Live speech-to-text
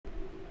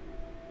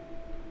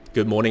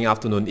Good morning,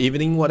 afternoon,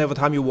 evening, whatever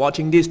time you're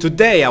watching this.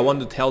 Today I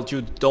want to tell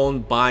you,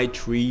 don't buy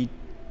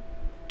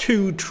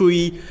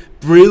 323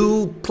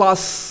 Brill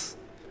Plus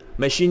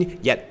machine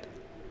yet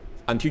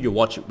until you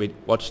watch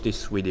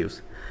these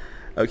videos.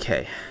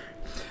 Okay,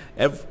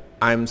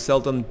 I'm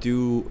seldom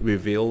do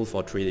review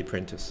for 3D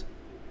printers.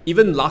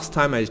 Even last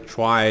time I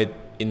tried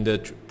in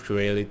the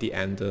Reality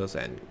Enders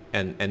and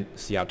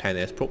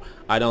CR10S Pro,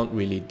 I don't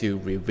really do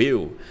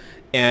review.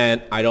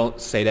 And I don't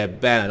say that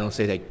bad, I don't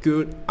say that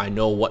good. I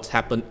know what's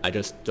happened, I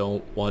just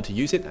don't want to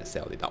use it, I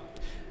sell it out.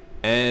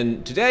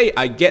 And today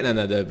I get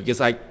another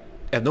because I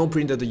have no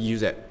printer to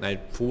use it.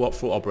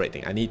 Full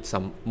operating. I need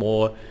some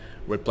more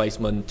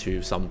replacement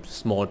to some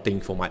small thing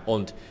for my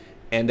own.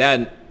 And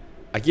then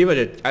I give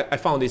it I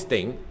found this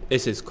thing.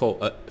 This is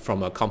called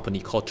from a company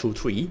called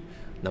 2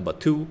 number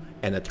 2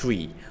 and a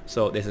 3.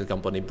 So this is a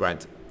company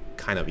brand,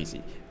 kind of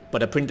easy. But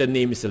the printer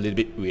name is a little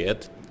bit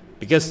weird,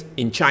 because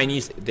in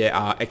Chinese there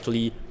are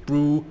actually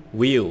brew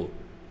wheel.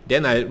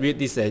 Then I read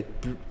this I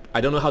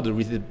don't know how to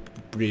read it.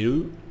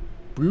 Brew.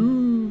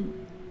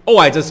 Oh,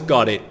 I just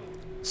got it.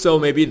 So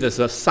maybe there's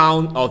a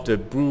sound of the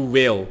brew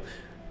wheel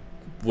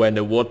when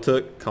the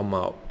water come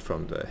out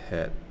from the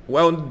head.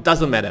 Well, it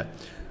doesn't matter.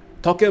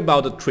 Talking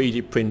about the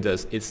 3D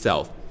printers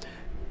itself,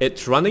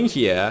 it's running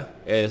here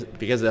is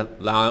because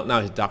now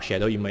it's dark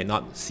shadow, you might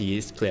not see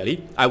it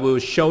clearly. I will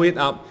show it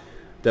up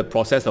the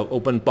process of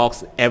open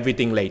box,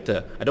 everything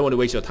later. I don't want to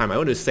waste your time. I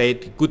want to say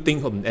good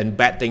thing and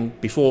bad thing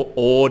before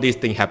all these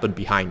things happen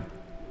behind.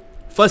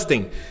 First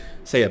thing,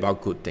 say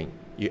about good thing.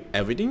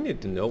 Everything you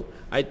need to know.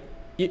 I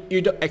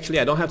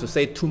don't have to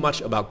say too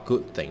much about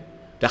good thing.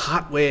 The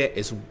hardware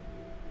is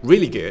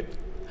really good.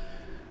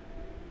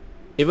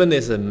 Even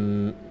it's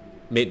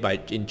made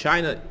in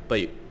China,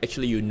 but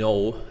actually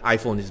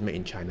iPhone is made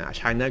in China.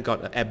 China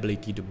got the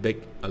ability to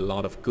make a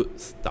lot of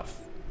good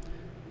stuff,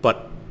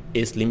 but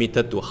it's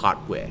limited to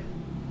hardware.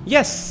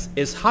 Yes,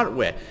 it's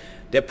hardware.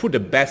 They put the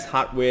best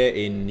hardware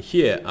in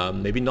here.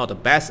 Maybe not the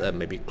best,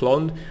 maybe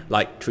clone,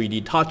 like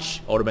 3D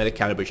touch, automatic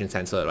calibration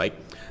sensor, right?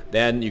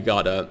 Then you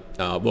got a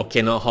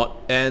volcano hot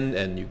end,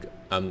 and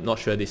I'm not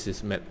sure this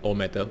is all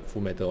metal,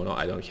 full metal or not,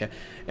 I don't care.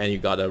 And you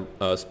got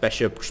a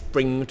special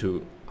spring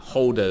to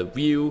hold the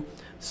wheel,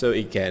 so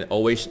it can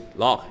always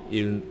lock.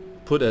 You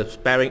put a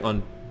bearing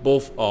on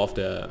both of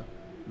the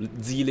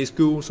Z-list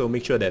screws, so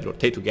make sure they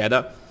rotate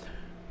together.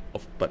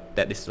 But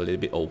that is a little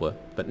bit over.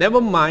 But never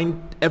mind,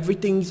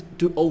 everything's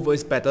too over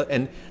is better,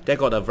 and they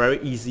got a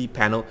very easy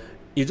panel.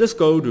 You just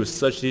go to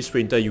search this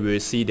printer, you will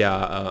see their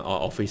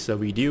official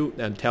review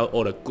and tell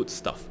all the good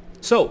stuff.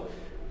 So,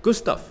 good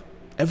stuff.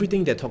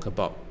 Everything they talk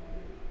about,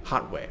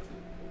 hardware.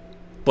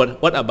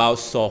 But what about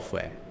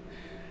software?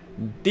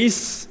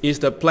 This is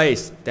the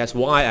place, that's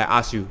why I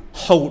ask you,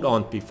 hold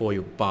on before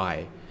you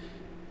buy.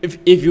 If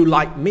you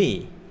like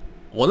me,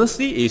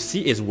 honestly, you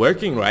see it's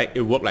working, right?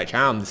 It works like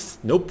charms,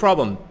 no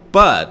problem.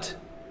 But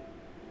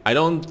I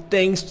don't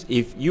think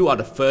if you are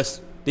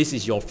this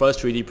is your first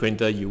 3D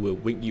printer, you will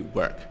make it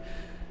work.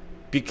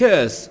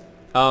 Because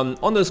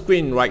on the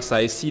screen right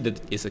side, see that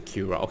it's a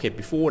Cura. Okay,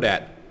 before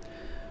that,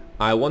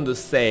 I want to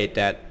say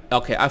that,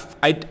 okay,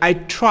 I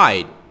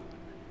tried.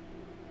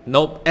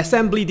 No,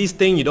 assembly this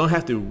thing, you don't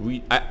have to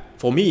read.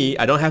 For me,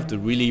 I don't have to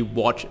really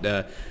watch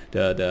the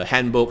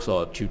handbooks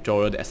or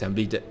tutorial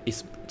assembly.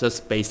 It's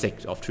just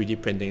basics of 3D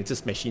printing. It's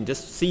just machine.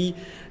 Just see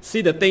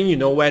the thing, you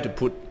know where to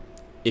put.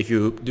 If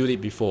you do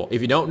it before,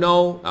 if you don't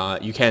know,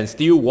 you can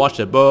still watch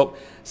the book,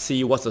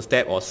 see what's the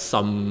step or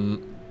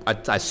some.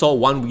 I saw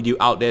one video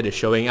out there that's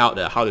showing out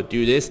how to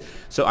do this,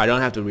 so I don't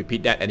have to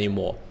repeat that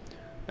anymore.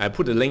 I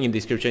put the link in the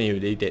description if you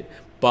need it.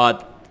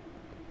 But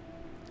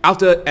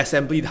after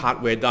assembly the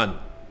hardware done,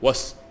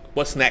 what's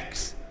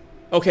next?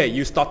 Okay,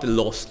 you start to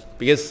lost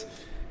because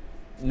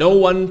no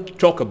one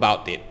talk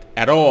about it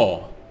at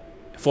all.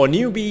 For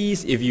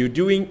newbies, if you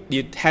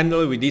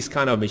handle with this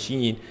kind of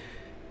machine,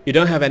 you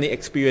don't have any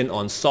experience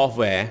on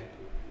software,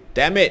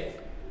 damn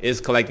it, it's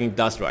collecting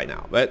dust right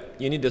now. But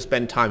you need to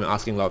spend time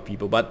asking a lot of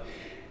people. But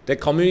the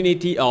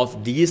community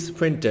of this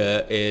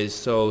printer is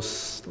so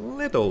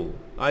little.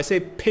 I say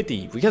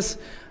pity, because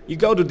you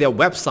go to their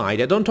website,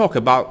 they don't talk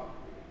about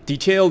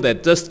detail, they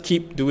just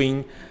keep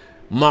doing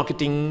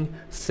marketing,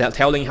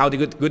 telling how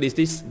good is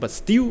this, but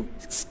still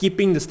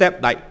skipping the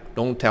step like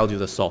don't tell you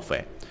the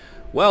software.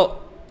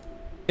 Well,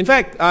 in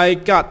fact, I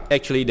got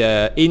actually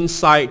the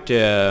inside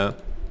the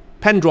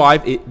pen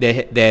drive.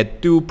 They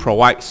do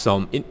provide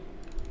some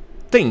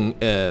thing.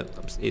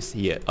 Is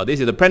here.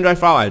 This is the pen drive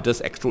file. I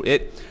just extrude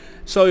it.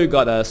 So you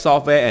got a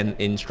software and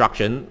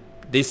instruction.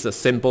 This is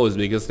simple is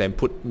because they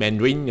put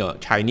Mandarin or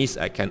Chinese.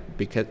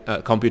 Because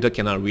computer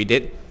cannot read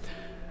it.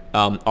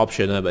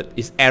 Optional, but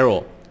it's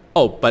error.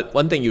 Oh, but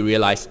one thing you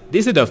realize,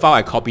 this is the file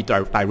I copied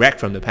direct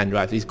from the pen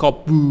drive. It's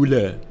called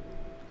Buller,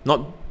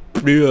 not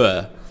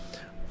Blur.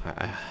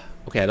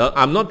 Okay,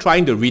 I'm not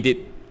trying to read it.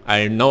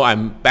 I know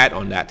I'm bad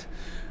on that.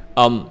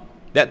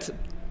 That's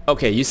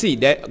okay. You see,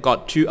 they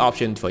got two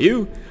options for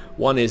you.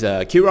 One is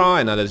a Cura,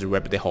 another is a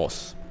Rapid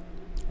Horse.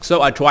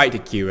 So I tried the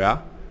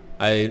Cura.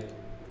 I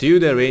do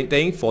the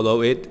thing,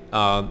 follow it.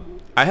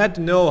 I had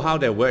to know how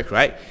they work,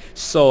 right?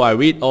 So I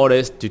read all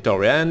this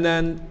tutorial and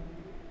then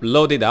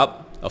load it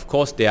up. Of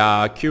course,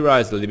 their Cura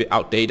is a little bit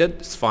outdated.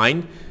 It's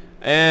fine.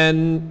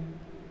 And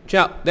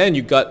yeah, then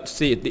you can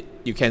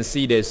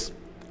see this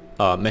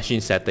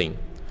machine setting.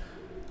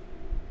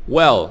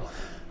 Well,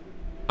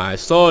 I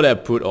saw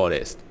that put all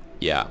this.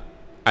 Yeah,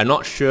 I'm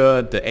not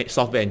sure the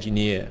software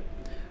engineer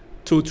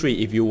 2-3,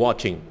 if you're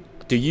watching,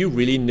 do you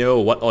really know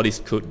what all this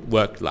could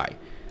work like?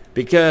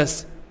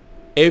 Because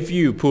if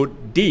you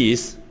put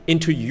this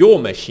into your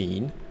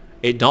machine,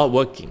 it's not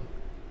working.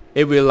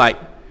 It will like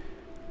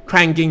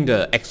cranking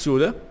the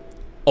extruder,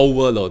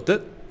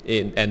 overloaded,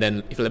 and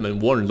then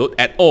filament won't load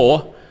at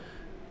all.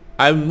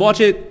 I watch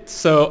it,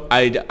 so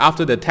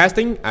after the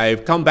testing,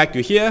 I've come back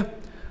to here.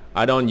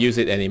 I don't use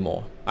it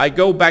anymore. I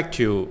go back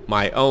to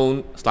my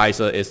own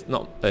slicer. It's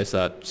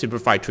a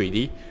simplified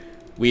 3D.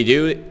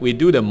 We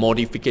do the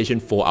modification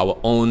for our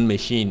own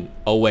machine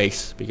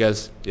always,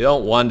 because you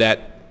don't want that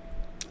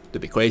to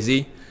be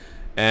crazy.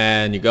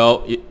 And you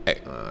go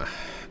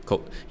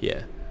code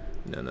here.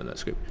 No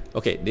script.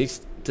 Okay,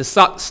 the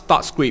start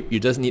script. You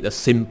just need a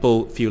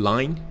simple few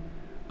line.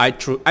 I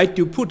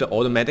do put the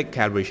automatic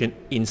calibration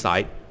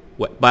inside,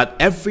 but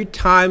every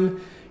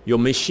time your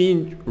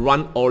machine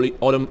run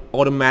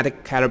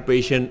automatic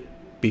calibration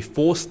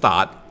before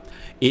start,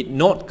 it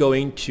not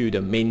going to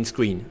the main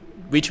screen,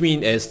 which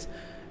means it's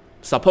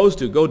supposed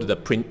to go to the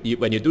print.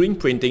 When you're doing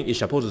printing, it's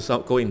supposed to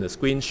go in the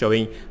screen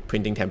showing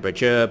printing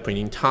temperature,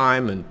 printing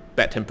time, and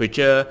bed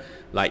temperature,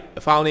 like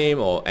a file name,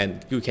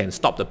 and you can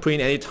stop the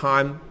print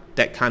anytime,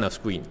 that kind of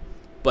screen.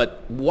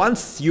 But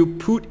once you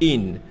put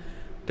in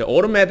the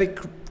automatic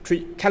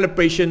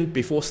calibration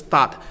before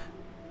start,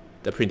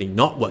 the printing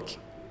not working,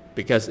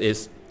 because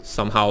it's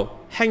somehow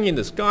hang in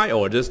the sky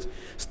or just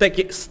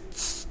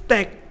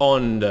stack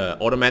on the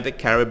automatic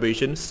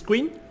calibration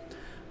screen,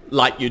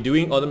 like you're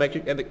doing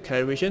automatic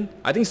calibration.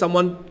 I think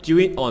someone do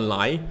it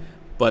online,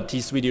 but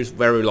his video is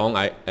very long.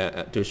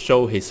 To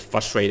show his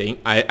frustrating.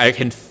 I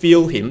can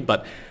feel him,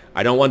 but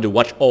I don't want to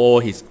watch all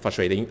his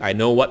frustrating. I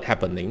know what's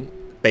happening.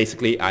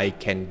 Basically, I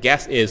can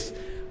guess is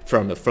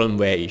from the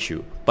firmware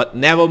issue. But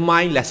never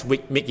mind. Let's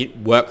make it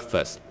work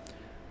first.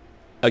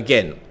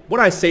 Again, what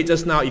I said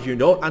just now, if you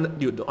don't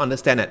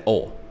understand at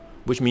all,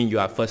 which means you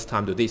are first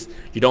time to this,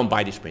 you don't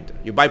buy this printer.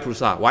 You buy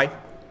Prusa. Why?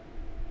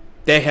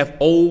 They have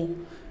all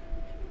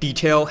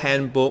detailed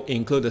handbook,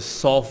 include the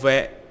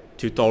software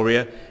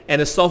tutorial,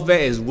 and the software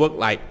is work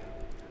like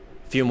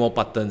few more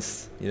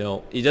buttons.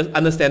 You just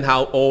understand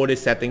how all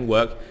this setting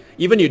work.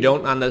 Even you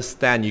don't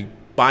understand, you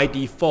by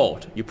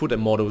default you put the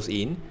models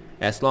in.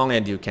 As long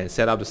as you can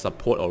set up the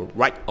support or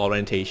right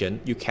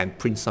orientation, you can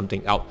print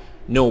something out,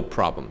 no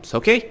problems.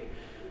 Okay,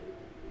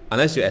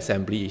 unless your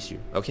assembly issue.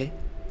 Okay,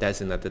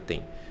 that's another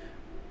thing.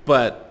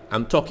 But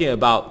I'm talking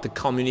about the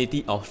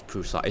community of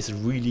Prusa. It's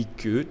really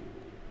good.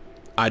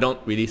 I don't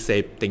really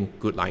say things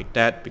good like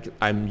that because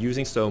I'm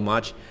using so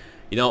much.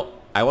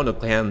 I want to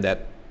claim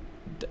that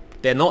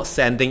they're not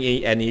sending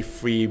any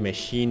free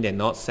machine. They're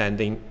not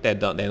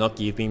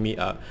giving me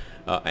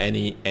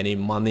any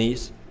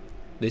monies.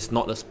 It's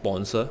not a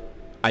sponsor.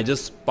 I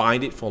just buy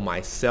it for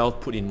myself,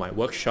 put in my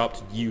workshop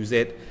to use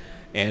it,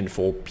 and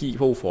for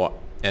people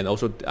and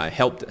also I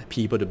help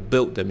people to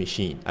build the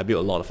machine. I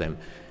build a lot of them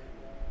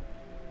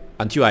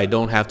until I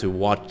don't have to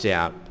watch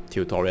their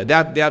tutorial.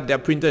 Their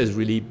printer is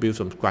really built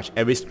from scratch.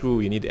 Every screw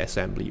you need to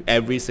assembly.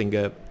 Every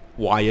single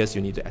wires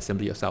you need to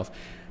assemble yourself.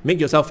 Make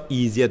yourself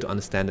easier to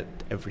understand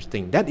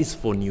everything. That is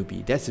for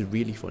newbie. That's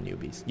really for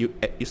newbies. You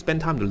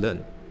spend time to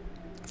learn.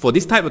 For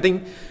this type of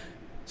thing,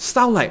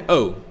 sound like,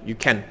 oh, you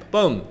can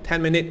boom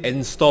 10 minutes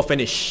install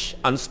finish,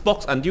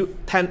 unbox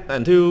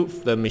until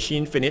the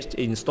machine finished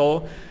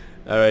install.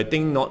 I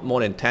think not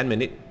more than 10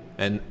 minutes,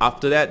 and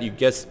after that you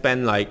just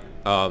spend like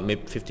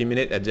maybe 15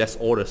 minutes adjust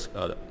all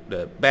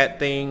the bed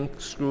thing,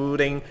 screw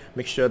thing,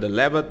 make sure the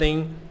level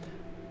thing,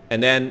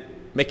 and then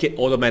make it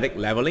automatic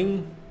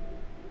leveling.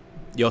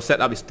 Your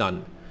setup is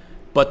done.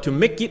 But to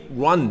make it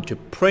run to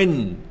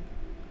print,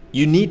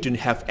 you need to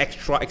have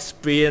extra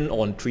experience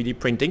on 3D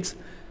printings,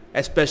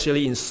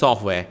 especially in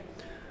software.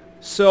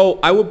 So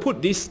I will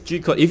put this G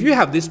code. If you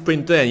have this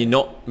printer and you're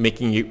not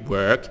making it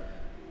work,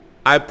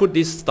 I put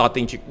this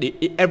starting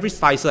every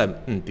slicer.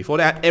 Before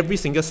that, every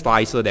single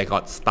slicer they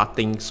got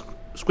starting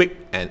script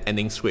and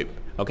ending script.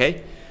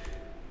 Okay,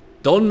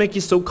 don't make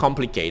it so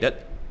complicated.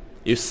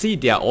 You see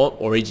their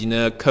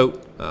original code.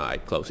 I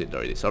closed it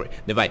already. Sorry.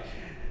 Never mind.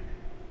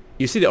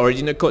 You see the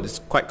original code is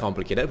quite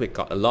complicated. We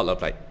got a lot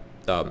of like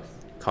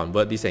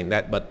convert this and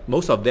that, but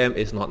most of them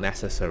is not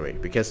necessary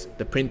because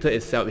the printer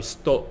itself is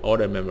stored all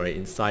the memory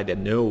inside. That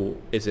know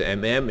is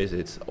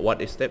it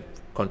what is step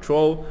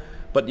control.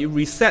 But you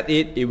reset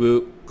it, it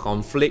will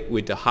conflict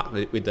with the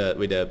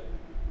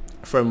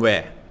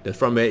firmware. The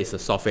firmware is the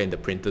software in the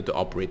printer to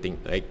operating,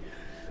 right?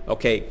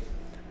 Okay.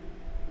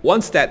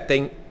 Once that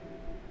thing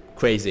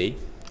crazy,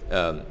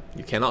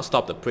 you cannot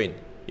stop the print.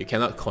 You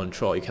cannot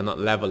control. You cannot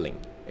leveling.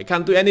 You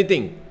can't do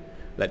anything.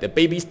 Like the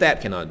baby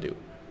step cannot do.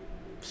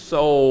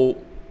 So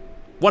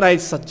what I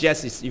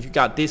suggest is if you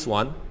got this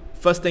one,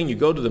 first thing you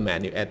go to the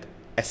menu, add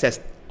access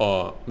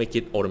or make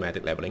it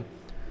automatic labeling.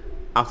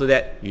 After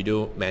that, you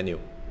do manual,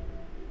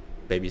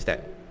 baby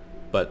step.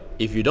 But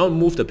if you don't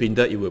move the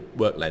printer, it will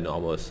work like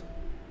normal,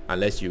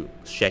 unless you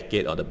shake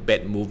it or the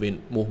bed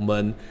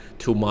movement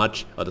too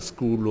much or the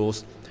screw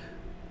loose.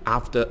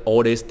 After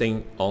all this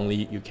thing,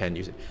 only you can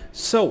use it.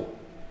 So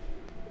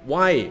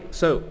why?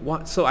 So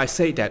what? So I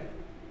say that.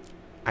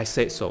 I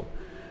said so.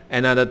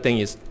 Another thing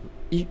is,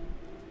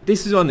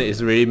 this one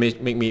is really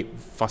make me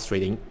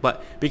frustrating.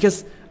 But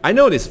because I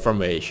know this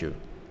firmware issue,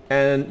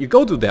 and you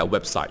go to their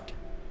website.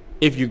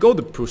 If you go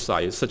to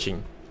Prusa, you're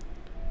searching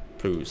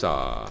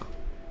Prusa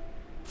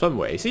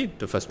firmware. You see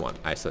the first one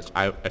I search.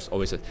 I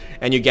always search,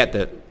 and you get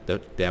their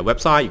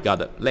website. You got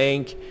the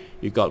link.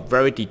 You got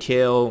very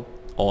detailed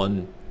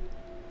on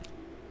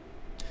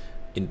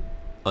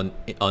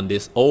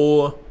this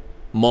all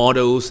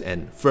models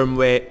and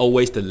firmware.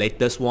 Always the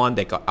latest one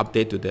that got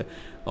updated to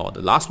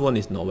the last one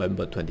is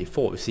November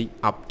 24. You see,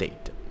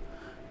 update.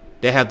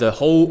 They have the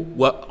whole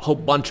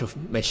bunch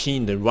of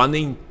machine that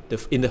running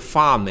in the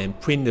farm and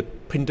print the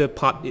printer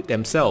part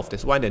themselves.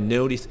 That's why they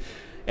know this,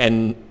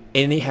 and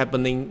any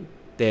happening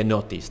they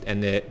noticed,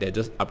 and they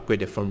just upgrade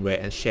the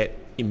firmware and share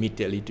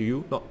immediately to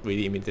you. Not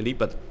really immediately,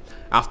 but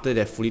after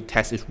they fully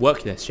test its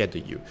work, they share to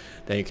you.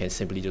 Then you can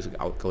simply just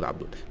go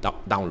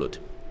download.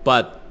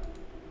 But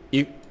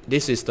if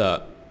this is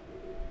the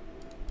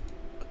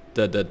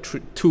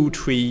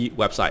 2-3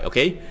 website,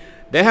 okay?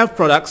 They have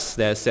products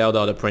that sell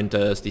all the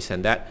printers, this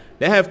and that.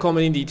 They have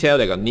company detail,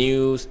 they got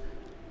news.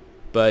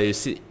 But you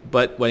see,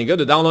 but when you go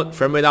to download,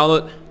 firmware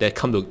download, they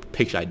come to a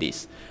page like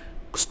this.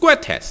 Square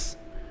test,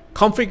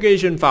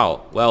 configuration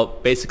file. Well,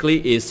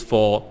 basically is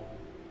for,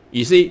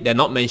 you see, they're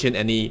not mentioned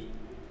any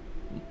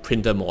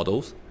printer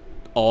models,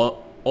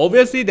 or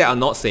obviously they are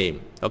not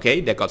same. Okay,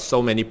 they got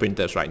so many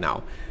printers right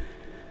now,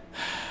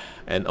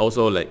 and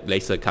also like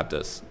laser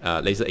cutters,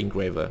 laser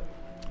engraver,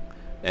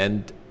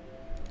 and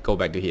go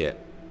back to here.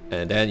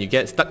 And then you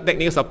get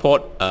technical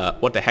support.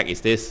 What the heck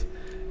is this?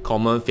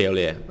 Common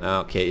failure.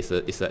 Okay, it's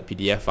a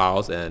PDF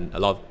files and a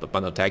lot of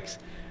bundle text.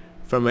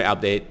 Firmware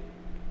update.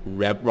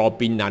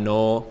 Robin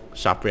Nano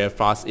Sharpier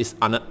fast is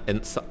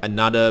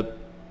another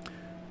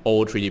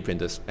old 3D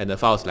printers, and the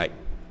files like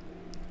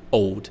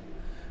old.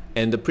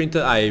 And the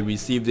printer I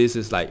received this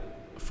is like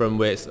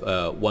firmware is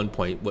 1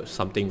 point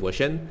something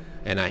version,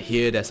 and I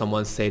hear that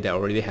someone say they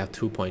already have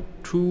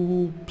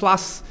 2.2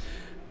 plus.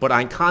 But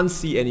I can't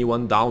see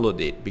anyone download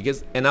it,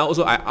 because, and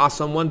I asked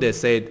someone, they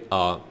said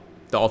the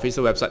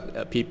official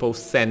website people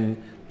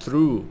send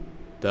through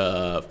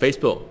the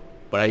Facebook,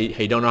 but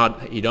he don't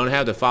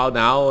have the file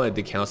now, and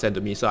they cannot send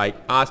to me. So I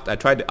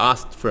tried to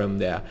ask from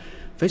their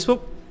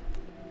Facebook.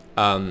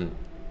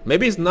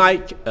 Maybe it's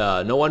night,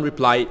 no one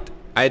replied.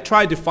 I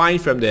tried to find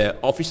from their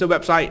official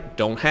website,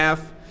 don't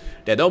have.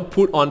 They don't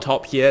put on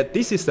top here.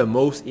 This is the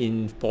most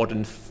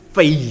important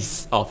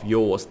phase of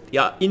yours.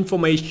 Your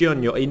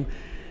information,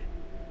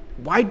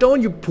 why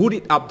don't you put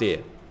it up there?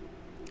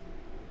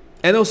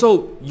 And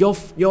also your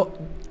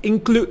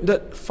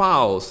included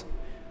files,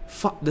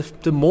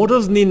 the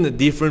models need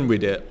different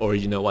with the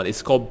original one.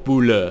 It's called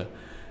blur.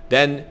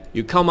 Then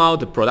you come out,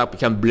 the product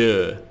become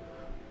blur.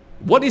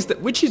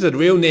 Which is the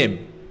real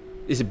name?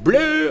 Is it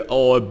blur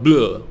or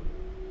blur?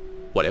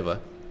 Whatever.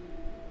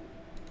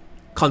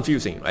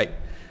 Confusing, right?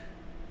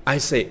 I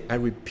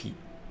repeat,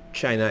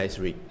 China is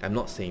rigged. I'm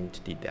not saying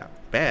they are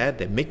bad.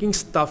 They're making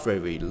stuff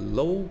very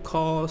low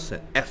cost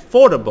and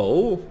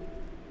affordable,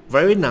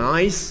 very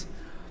nice,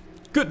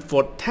 good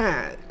for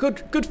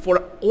good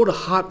for all the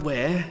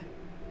hardware,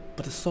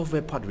 but the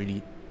software part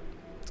really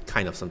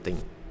kind of something.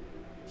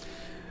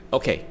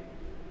 Okay,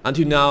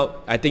 until now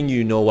I think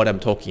you know what I'm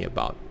talking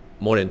about.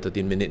 More than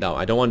 13 minutes now.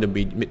 I don't want to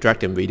drag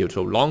the video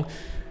so long.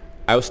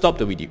 I will stop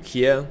the video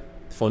here.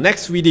 For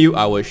next video,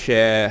 I will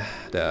share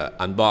the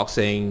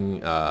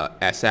unboxing,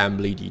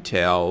 assembly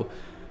detail,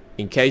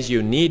 in case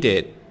you need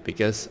it,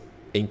 because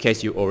in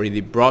case you already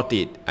brought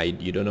it,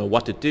 you don't know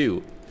what to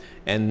do.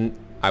 And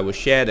I will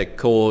share the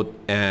code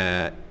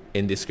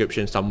in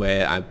description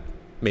somewhere,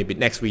 maybe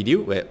next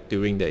video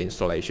during the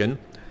installation.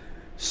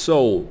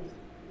 So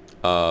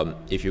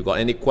if you got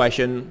any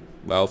question,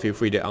 well, feel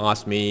free to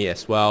ask me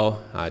as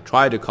well. I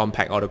try to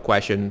compact all the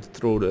questions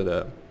through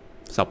the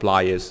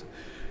suppliers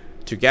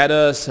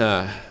together.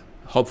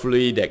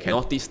 Hopefully they can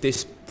notice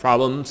these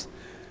problems,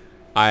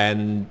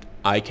 and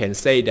I can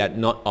say that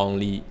not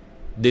only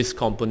this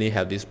company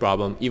have this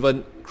problem,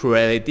 even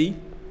Creality,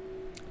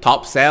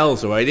 top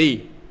sales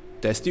already,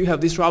 they still have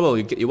this trouble.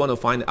 You want to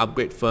find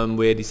upgrade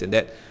firmware, this and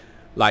that.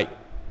 Like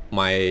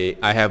I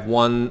have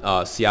one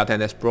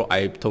CR10S Pro,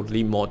 I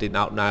totally modded it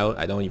out now.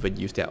 I don't even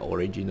use their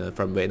original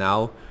firmware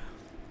now.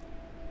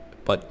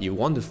 But you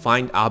want to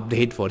find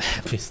update for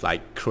them, it's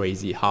like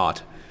crazy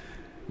hard.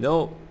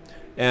 No.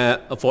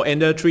 For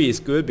Ender 3 is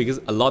good because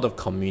a lot of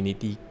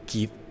community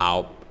give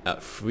out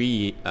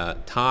free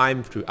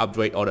time to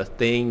upgrade all the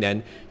thing.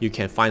 Then you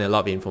can find a lot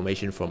of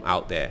information from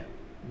out there,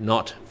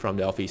 not from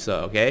the officer.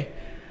 Okay.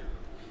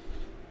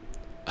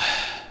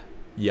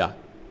 Yeah,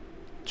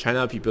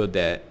 China people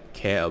that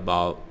care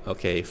about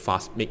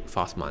make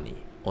fast money.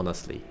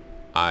 honestly.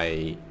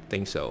 I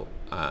think so.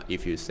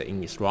 If you're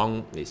saying it's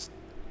wrong, it's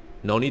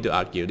no need to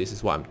argue. This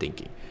is what I'm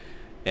thinking.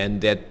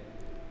 And that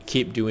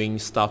keep doing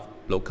stuff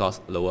low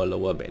cost,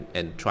 lower,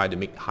 and try to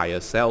make higher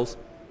sales,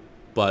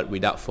 but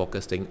without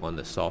focusing on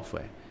the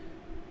software.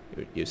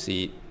 You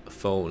see a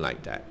phone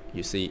like that.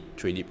 You see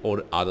 3D, all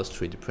the other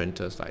 3D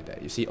printers like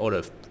that. You see all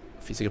the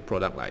physical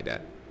product like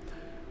that.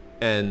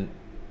 And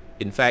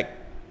in fact,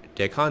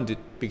 they can't do,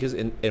 because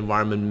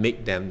environment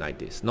make them like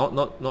this.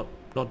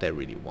 Not they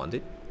really want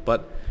it,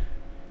 but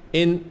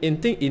in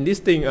this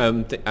thing,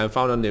 I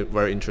found on the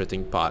very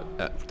interesting part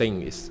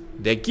thing is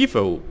they give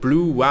a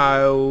blue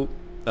whale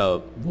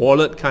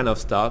wallet kind of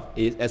stuff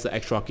is as an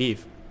extra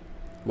gift.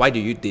 Why do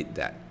you did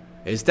that?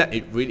 Is that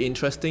it really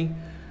interesting?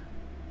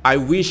 I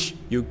wish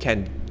you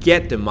can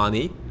get the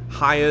money,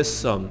 hire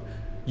some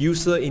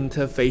user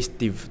interface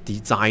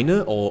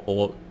designer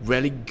or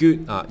really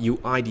good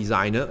UI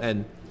designer,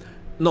 and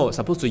no,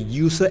 supposed to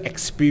user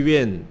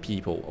experience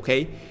people,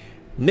 okay?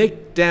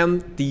 Make them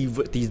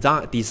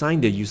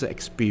design the user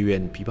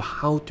experience people,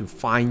 how to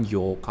find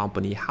your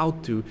company, how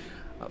to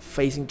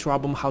facing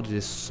problem, how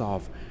to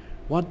solve.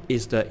 What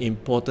is the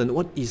important,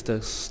 what is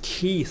the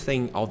key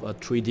thing of a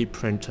 3D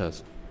printer?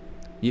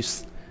 You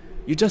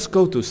just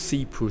go to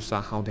see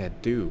Prusa how they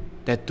do.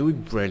 They're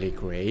doing really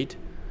great.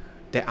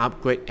 They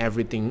upgrade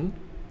everything,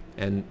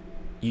 and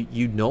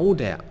you know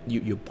that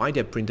you buy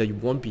their printer, you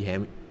won't be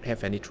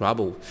have any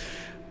trouble.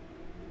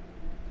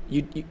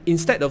 You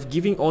instead of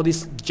giving all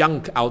this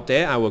junk out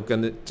there, I was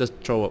gonna just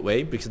throw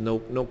away because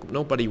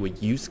nobody will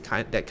use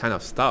that kind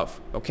of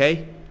stuff.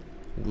 Okay,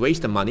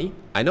 waste the money.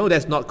 I know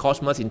that's not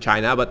cost much in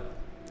China, but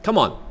come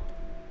on,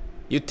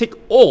 you take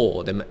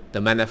all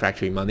the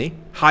manufacturing money,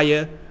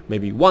 hire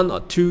maybe 1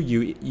 or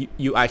 2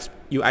 UI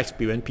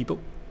experience people,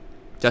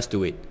 just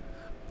do it.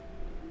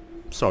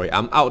 Sorry,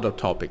 I'm out of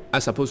topic.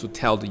 I'm supposed to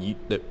tell the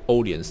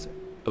audience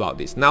about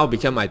this. Now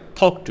become I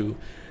talk to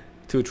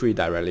 2-3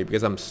 directly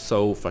because I'm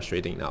so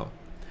frustrating now.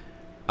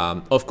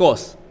 Of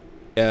course,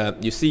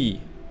 you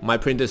see my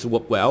printers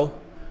work well.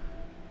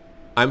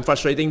 I'm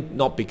frustrating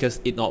not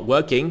because it's not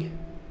working,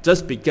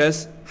 just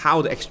because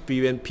how the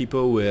experienced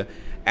people will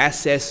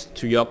access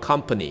to your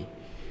company,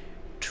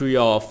 to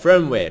your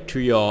firmware, to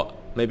your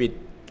maybe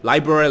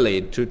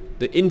library, to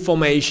the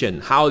information,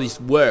 how this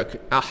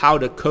work, how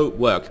the code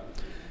work.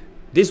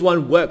 This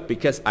one worked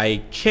because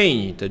I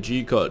changed the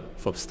G code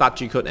from start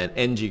G code and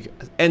end G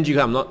code.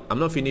 I'm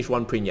not finished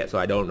one print yet, so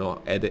I don't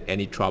know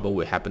any trouble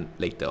will happen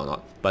later or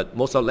not. But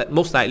most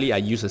likely I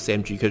use the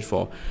same G code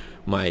for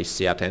my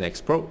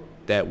CR10X Pro.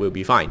 That will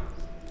be fine.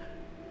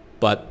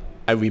 But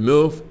I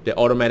remove the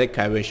automatic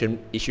calibration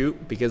issue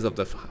because of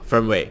the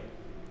firmware.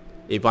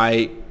 If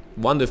I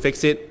want to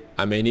fix it,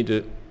 I may need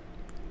to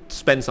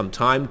spend some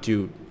time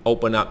to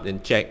open up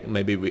and check,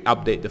 maybe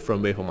re-update the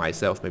firmware for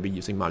myself, maybe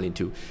using Marlin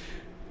 2.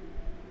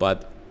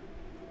 But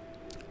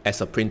as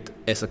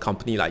a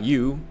company like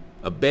you,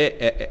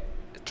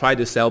 try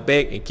to sell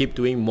big and keep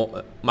doing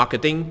more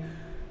marketing.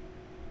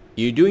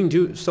 You're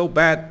doing so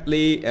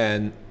badly,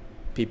 and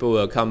people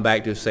will come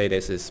back to say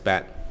this is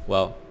bad.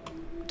 Well,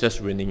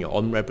 just ruining your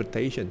own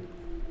reputation.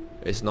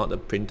 It's not a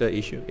printer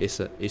issue. It's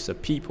a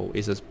people.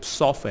 It's a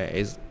software.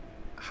 It's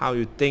how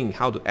you think,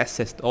 how to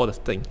access all the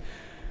things.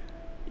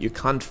 You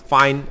can't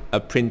find a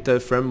printer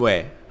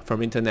firmware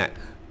from internet.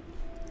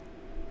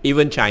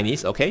 Even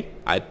Chinese, okay?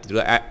 I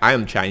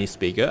am Chinese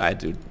speaker. I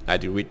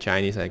do read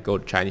Chinese. I go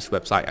to Chinese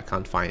website. I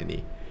can't find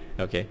any.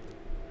 Okay.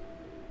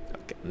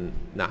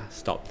 Nah,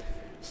 stop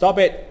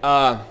it.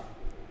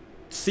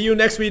 See you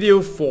next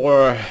video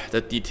for the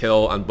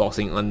detailed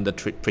unboxing on the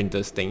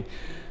printers thing.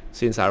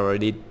 Since I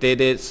already did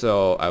it,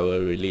 so I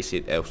will release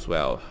it as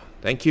well.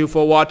 Thank you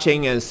for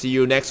watching and see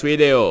you next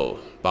video.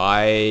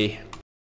 Bye.